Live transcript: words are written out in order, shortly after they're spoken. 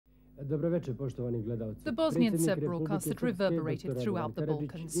The Bosnian Serb broadcast that reverberated throughout the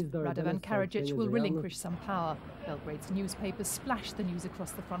Balkans. Radovan Karadzic will relinquish some power. Belgrade's newspapers splashed the news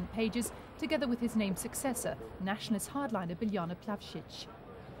across the front pages, together with his named successor, nationalist hardliner Biljana Plavsic.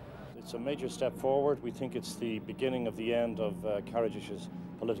 It's a major step forward. We think it's the beginning of the end of Karadzic's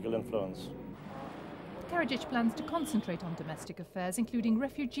political influence. Karadzic plans to concentrate on domestic affairs, including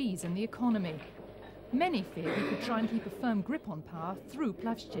refugees and the economy. Many fear he could try and keep a firm grip on power through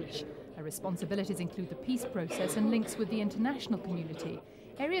Plavsic. Her responsibilities include the peace process and links with the international community,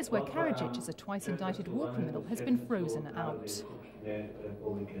 areas where Karadzic, as a twice-indicted war criminal, has been frozen out.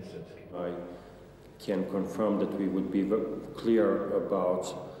 I can confirm that we would be clear about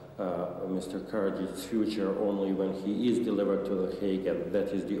Mr. Karadzic's future only when he is delivered to The Hague, and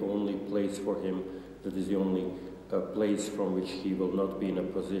that is the only place for him, that is the only place from which he will not be in a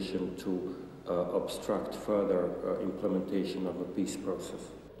position to obstruct further implementation of the peace process.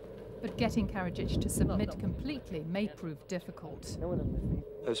 But getting Karadzic to submit completely may prove difficult.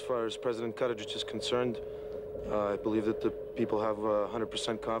 As far as President Karadzic is concerned, I believe that the people have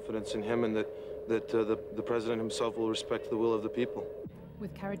 100% confidence in him, and that the president himself will respect the will of the people.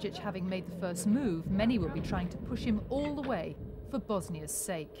 With Karadzic having made the first move, many will be trying to push him all the way for Bosnia's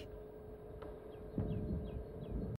sake.